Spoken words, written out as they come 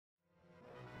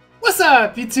What's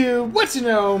up, YouTube? What you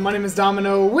know? My name is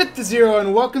Domino with the Zero,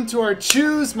 and welcome to our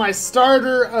Choose My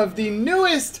Starter of the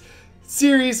newest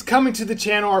series coming to the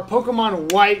channel, our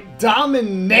Pokemon White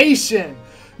Domination.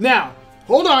 Now,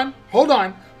 hold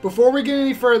on. Before we get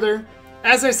any further,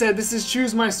 as I said, this is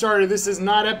Choose My Starter. This is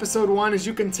not episode 1. As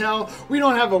you can tell, we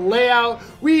don't have a layout.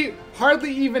 We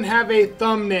hardly even have a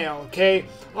thumbnail, okay?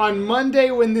 On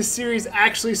Monday, when this series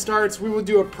actually starts, we will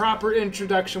do a proper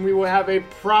introduction. We will have a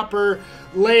proper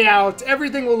layout.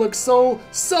 Everything will look so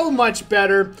much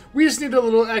better. We just need a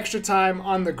little extra time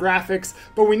on the graphics,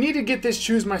 but we need to get this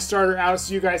Choose My Starter out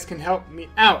so you guys can help me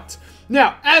out.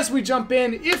 Now, as we jump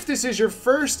in, if this is your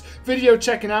first video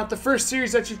checking out, the first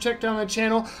series that you've checked out on the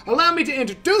channel, allow me to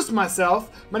introduce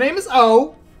myself. My name is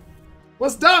O.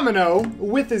 What's Domino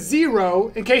with a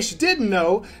 0, in case you didn't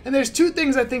know, and there's two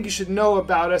things I think you should know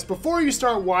about us before you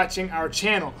start watching our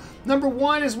channel. Number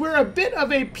one is we're a bit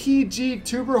of a PG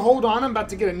tuber. Hold on, I'm about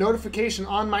to get a notification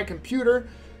on my computer.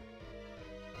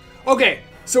 Okay,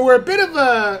 so we're a bit of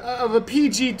a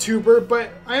PG tuber, but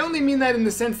I only mean that in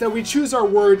the sense that we choose our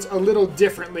words a little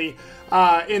differently,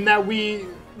 in that we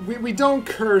don't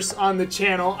curse on the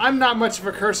channel. I'm not much of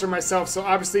a cursor myself, so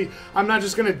obviously I'm not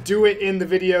just gonna do it in the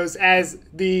videos as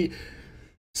the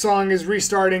song is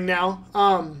restarting now.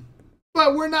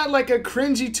 But we're not like a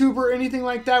cringy tuber or anything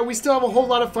like that. We still have a whole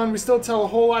lot of fun. We still tell a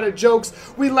whole lot of jokes.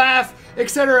 We laugh,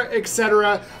 etc.,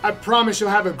 etc. I promise you'll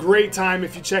have a great time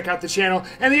if you check out the channel.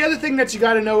 And the other thing that you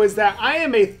gotta know is that I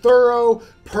am a thorough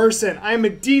person. I am a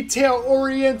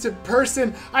detail-oriented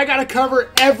person. I gotta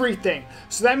cover everything.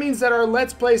 So that means that our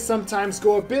Let's Plays sometimes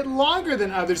go a bit longer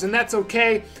than others, and that's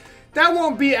okay. That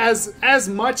won't be as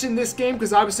much in this game,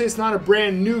 because obviously it's not a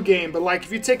brand new game. But like,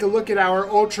 if you take a look at our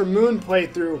Ultra Moon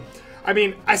playthrough, I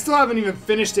mean, I still haven't even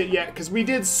finished it yet because we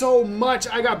did so much.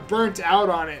 I got burnt out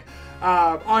on it.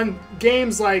 On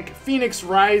games like Phoenix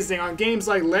Rising, on games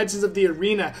like Legends of the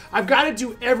Arena, I've got to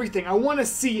do everything. I want to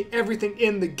see everything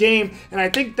in the game, and I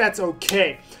think that's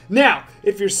okay. Now,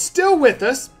 if you're still with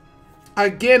us,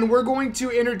 again, we're going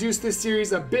to introduce this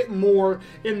series a bit more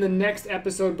in the next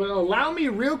episode, but allow me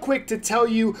real quick to tell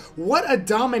you what a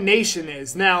domination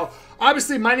is. Now,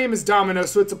 obviously my name is Domino,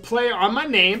 so it's a play on my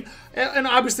name, and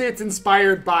obviously it's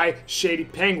inspired by Shady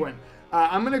Penguin.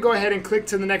 I'm going to go ahead and click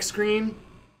to the next screen.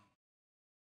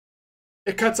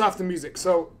 It cuts off the music,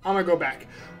 so I'm going to go back.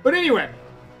 But anyway,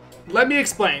 let me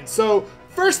explain. So,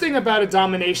 first thing about a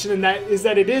domination, and that is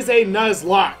that it is a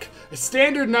Nuzlocke. A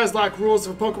standard Nuzlocke rules: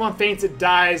 if a Pokemon faints, it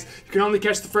dies. You can only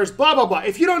catch the first blah blah blah.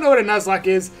 If you don't know what a Nuzlocke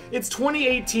is, it's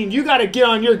 2018. You gotta get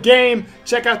on your game.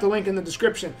 Check out the link in the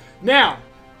description. Now,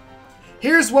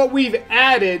 here's what we've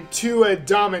added to a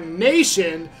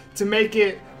domination to make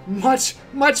it much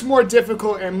more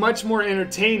difficult and much more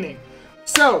entertaining.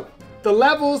 So, the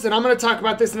levels, and I'm going to talk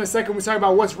about this in a second when we talk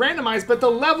about what's randomized, but the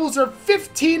levels are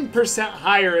 15%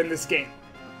 higher in this game.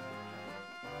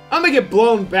 I'm going to get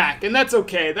blown back, and that's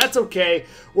okay. That's okay.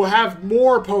 We'll have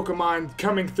more Pokemon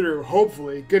coming through,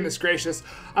 hopefully. Goodness gracious.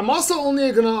 I'm also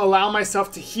only going to allow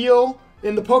myself to heal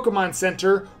in the Pokemon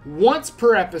Center once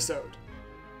per episode.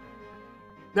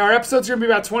 Now, our episodes are going to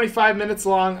be about 25 minutes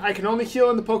long. I can only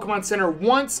heal in the Pokemon Center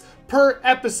once per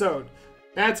episode.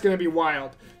 That's going to be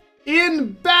wild.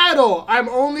 In battle, I'm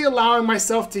only allowing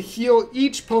myself to heal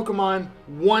each Pokemon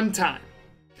one time.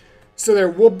 So there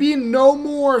will be no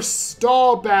more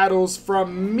stall battles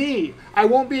from me. I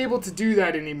won't be able to do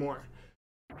that anymore.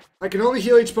 I can only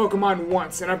heal each Pokemon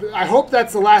once, and I hope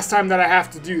that's the last time that I have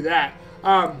to do that.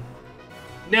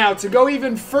 Now, to go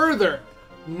even further,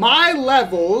 my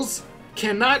levels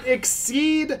cannot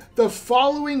exceed the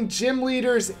following gym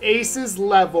leader's ace's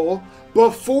level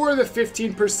before the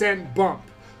 15% bump.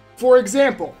 For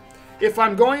example, if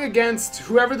I'm going against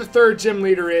whoever the third gym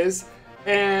leader is,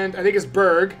 and I think it's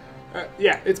Berg,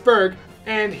 yeah, it's Berg,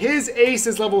 and his ace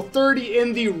is level 30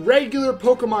 in the regular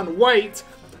Pokemon White,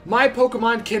 my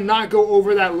Pokemon cannot go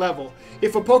over that level.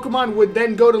 If a Pokemon would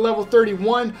then go to level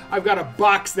 31, I've got to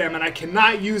box them, and I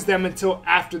cannot use them until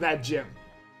after that gym.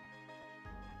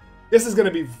 This is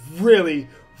going to be really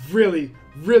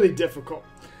difficult.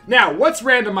 Now, what's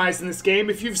randomized in this game?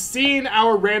 If you've seen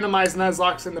our randomized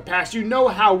Nuzlockes in the past, you know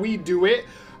how we do it.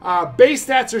 Base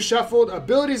stats are shuffled,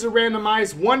 abilities are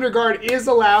randomized, Wonder Guard is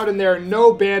allowed, and there are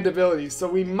no banned abilities. So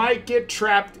we might get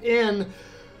trapped in,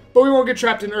 but we won't get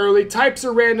trapped in early. Types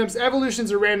are randoms,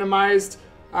 evolutions are randomized,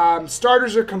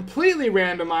 starters are completely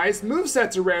randomized,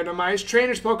 movesets are randomized,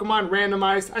 trainers, Pokemon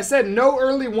randomized. I said no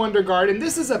early Wonder Guard, and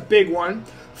this is a big one.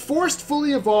 Forced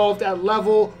fully evolved at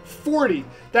level 40.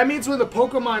 That means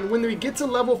when we get to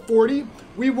level 40,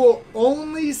 we will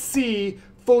only see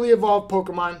fully evolved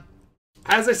Pokemon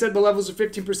As I said, the levels are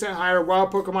 15% higher.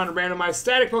 Wild Pokemon are randomized.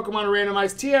 Static Pokemon are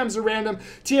randomized. TMs are random.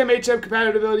 TM-HM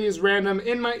compatibility is random.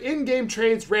 In-game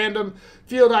trades, random.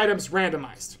 Field items,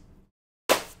 randomized.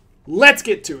 Let's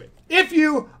get to it. If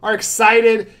you are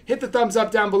excited, hit the thumbs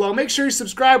up down below. Make sure you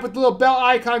subscribe with the little bell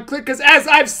icon. Click, because as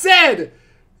I've said,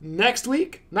 next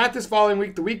week, not this following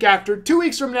week, the week after, 2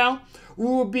 weeks from now, we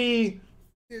will be...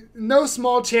 No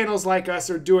small channels like us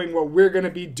are doing what we're going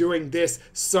to be doing this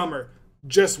summer.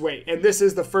 Just wait. And this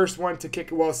is the first one to kick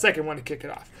it, well, second one to kick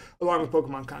it off, along with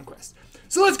Pokemon Conquest.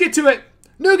 So let's get to it.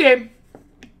 New game.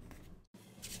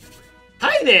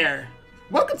 Hi there.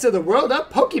 Welcome to the World of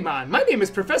Pokemon. My name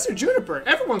is Professor Juniper.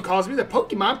 Everyone calls me the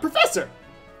Pokemon Professor.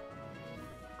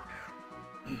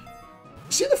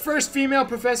 Is she the first female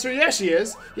professor? Yeah, she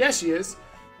is. Yeah, she is.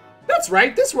 That's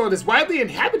right. This world is widely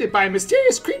inhabited by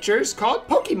mysterious creatures called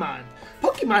Pokemon.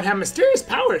 Pokemon have mysterious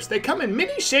powers. They come in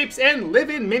many shapes and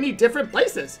live in many different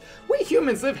places. We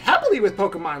humans live happily with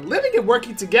Pokemon. Living and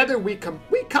working together, we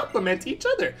complement each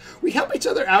other. We help each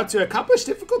other out to accomplish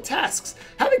difficult tasks.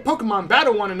 Having Pokemon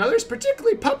battle one another is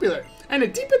particularly popular, and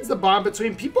it deepens the bond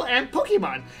between people and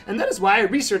Pokemon, and that is why I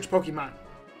research Pokemon.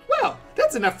 Well,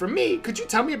 that's enough from me. Could you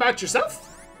tell me about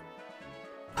yourself?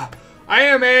 I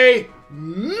am a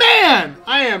man!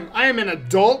 I am an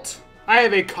adult. I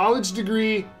have a college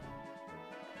degree.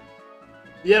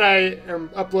 Yet I am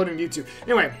uploading to YouTube.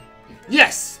 Anyway,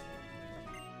 yes.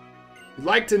 You'd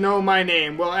like to know my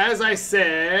name. Well, as I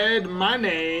said, my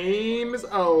name is...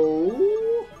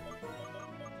 Oh.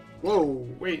 Whoa,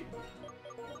 wait.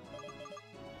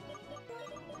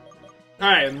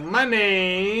 Alright, my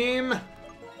name...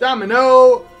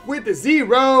 Domino with a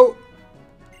 0.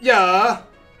 Yeah.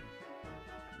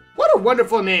 What a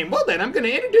wonderful name. Well then, I'm going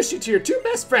to introduce you to your two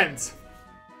best friends.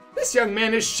 This young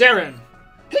man is Sharon.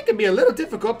 He can be a little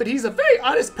difficult, but he's a very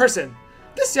honest person.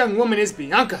 This young woman is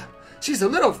Bianca. She's a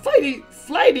little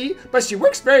flighty, but she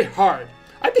works very hard.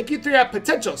 I think you three have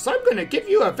potential, so I'm going to give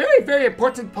you a very, very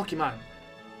important Pokemon.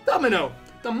 Domino,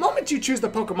 the moment you choose the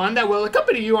Pokemon that will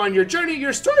accompany you on your journey,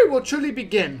 your story will truly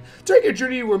begin. During your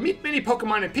journey, you will meet many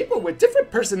Pokemon and people with different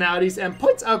personalities and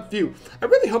points of view. I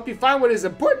really hope you find what is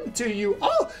important to you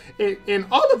all in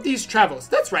all of these travels.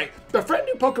 That's right, befriend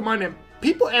new Pokemon and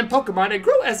people and Pokemon and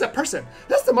grow as a person.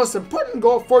 That's the most important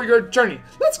goal for your journey.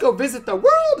 Let's go visit the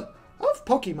world of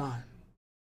Pokemon.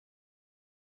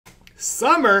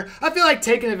 Summer? I feel like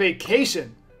taking a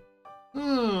vacation.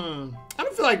 I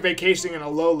don't feel like vacationing in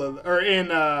Alola or in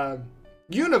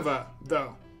Unova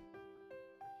though.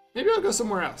 Maybe I'll go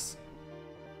somewhere else.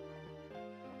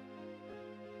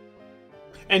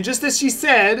 And just as she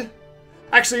said,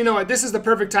 actually, you know what? This is the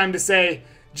perfect time to say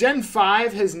Gen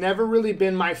 5 has never really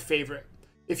been my favorite.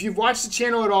 If you've watched the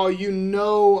channel at all, you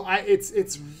know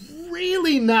it's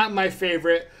really not my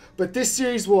favorite, but this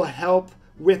series will help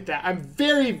with that.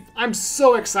 I'm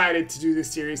so excited to do this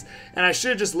series, and I should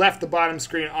have just left the bottom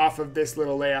screen off of this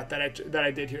little layout that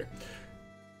I did here.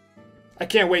 I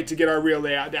can't wait to get our real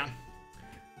layout down.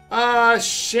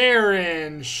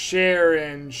 Sharon.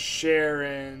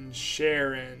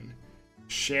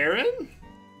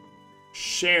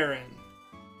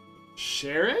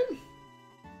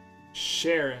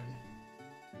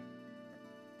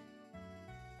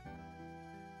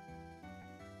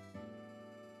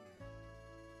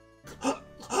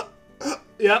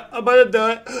 Yep, I'm gonna do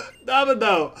it.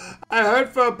 Domino, I heard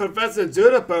from Professor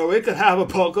Juniper we could have a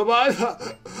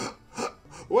Pokemon.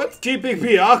 What's keeping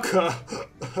Bianca?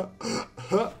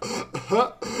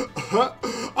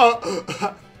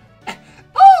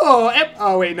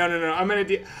 Oh, wait, no. I'm gonna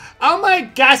do... Oh my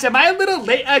gosh, am I a little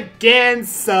late again?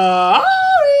 Sorry.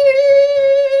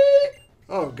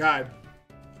 Oh, God.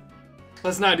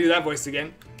 Let's not do that voice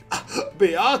again.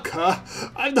 Bianca,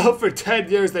 I've known for 10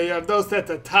 years that you have no sense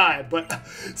of time, but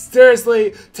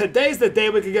seriously, today's the day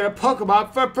we can get a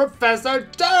Pokemon for Professor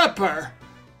Juniper.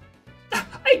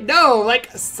 I know,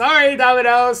 like, sorry,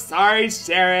 Domino, sorry,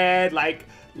 Sharon, like.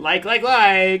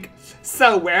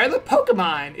 So where are the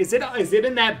Pokemon? Is it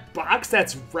in that box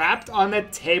that's wrapped on the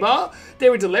table? They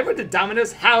were delivered to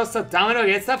Domino's house, so Domino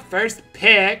gets the first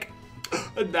pick.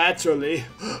 Naturally.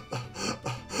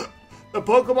 The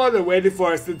Pokemon are waiting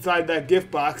for us inside that gift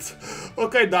box.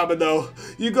 Okay, Domino,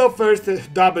 you go first.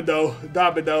 Domino,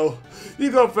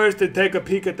 you go first and take a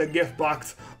peek at the gift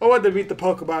box. I want to meet the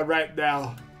Pokemon right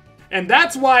now. And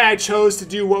that's why I chose to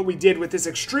do what we did with this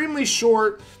extremely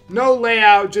short, no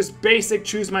layout, just basic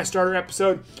choose my starter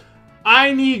episode.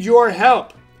 I need your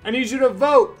help. I need you to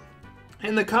vote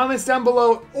in the comments down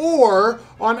below or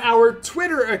on our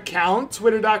Twitter account,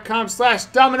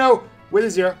 twitter.com/domino with a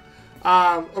 0.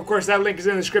 Of course, that link is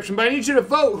in the description, but I need you to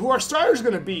vote who our starter is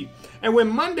going to be. And when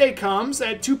Monday comes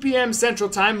at 2 p.m. Central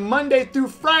Time, Monday through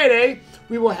Friday,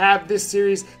 we will have this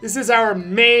series. This is our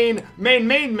main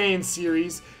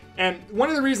series. And one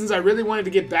of the reasons I really wanted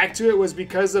to get back to it was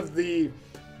because of the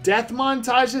death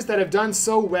montages that have done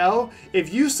so well.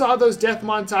 If you saw those death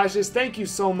montages, thank you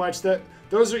so much.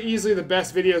 Those are easily the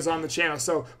best videos on the channel.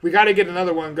 So we got to get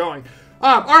another one going.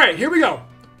 All right, here we go.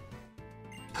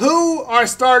 Who our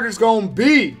starters gonna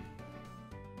be?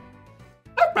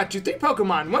 I brought you 3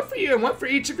 Pokemon, one for you and one for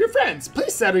each of your friends.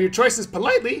 Please settle your choices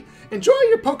politely. Enjoy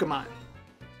your Pokemon.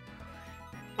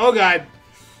 Oh God,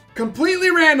 completely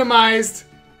randomized.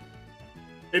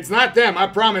 It's not them, I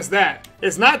promise that.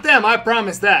 It's not them, I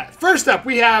promise that. First up,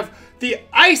 we have the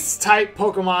Ice-type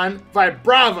Pokemon,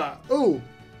 Vibrava. Ooh,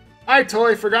 I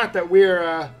totally forgot that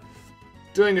we're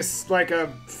doing a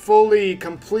fully,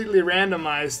 completely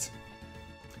randomized.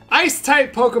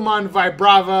 Ice-type Pokemon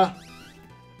Vibrava,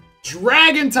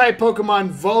 Dragon-type Pokemon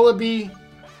Vullaby,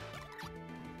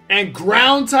 and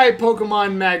Ground-type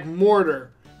Pokemon Magmortar.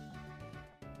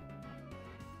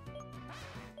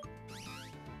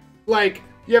 Like,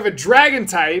 you have a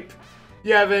Dragon-type,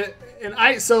 you have an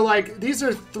Ice, so like, these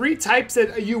are 3 types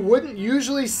that you wouldn't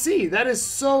usually see. That is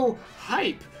so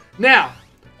hype. Now,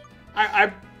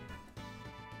 I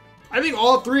think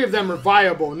all 3 of them are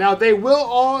viable. Now, they will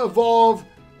all evolve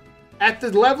at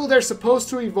the level they're supposed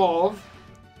to evolve,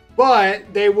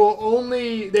 but they will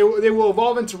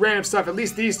evolve into random stuff, at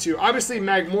least these 2. Obviously,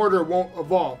 Magmortar won't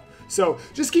evolve. So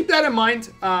just keep that in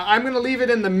mind. I'm going to leave it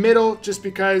in the middle just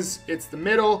because it's the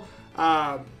middle,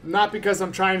 not because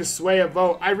I'm trying to sway a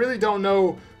vote. I really don't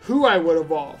know who I would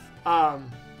evolve.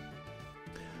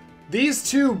 These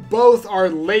 2 both are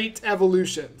late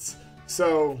evolutions,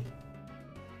 so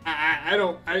I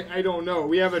don't know.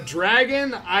 We have a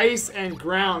Dragon, Ice, and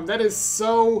Ground. That is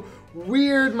so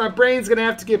weird. My brain's gonna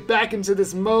have to get back into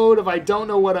this mode if I don't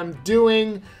know what I'm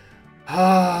doing.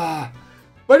 But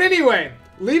anyway,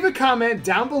 leave a comment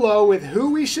down below with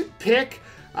who we should pick.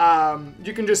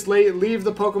 You can just leave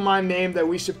the Pokemon name that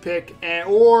we should pick,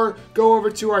 or go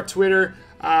over to our Twitter.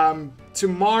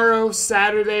 Tomorrow,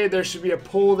 Saturday, there should be a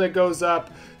poll that goes up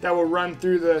that will run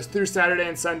through Saturday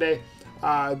and Sunday.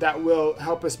 That will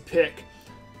help us pick.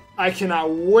 I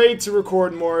cannot wait to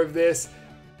record more of this.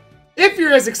 If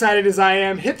you're as excited as I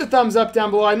am, hit the thumbs up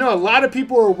down below. I know a lot of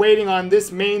people are waiting on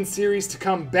this main series to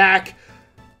come back.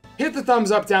 Hit the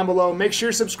thumbs up down below. Make sure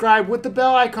you subscribe with the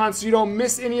bell icon so you don't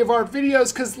miss any of our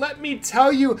videos, because let me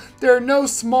tell you, there are no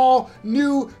small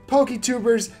new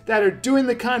PokeTubers that are doing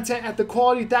the content at the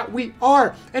quality that we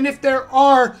are. And if there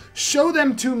are, show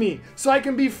them to me so I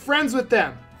can be friends with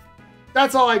them.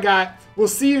 That's all I got. We'll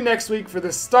see you next week for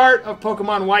the start of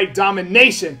Pokemon White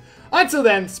Domination. Until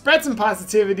then, spread some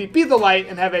positivity, be the light,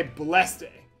 and have a blessed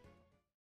day.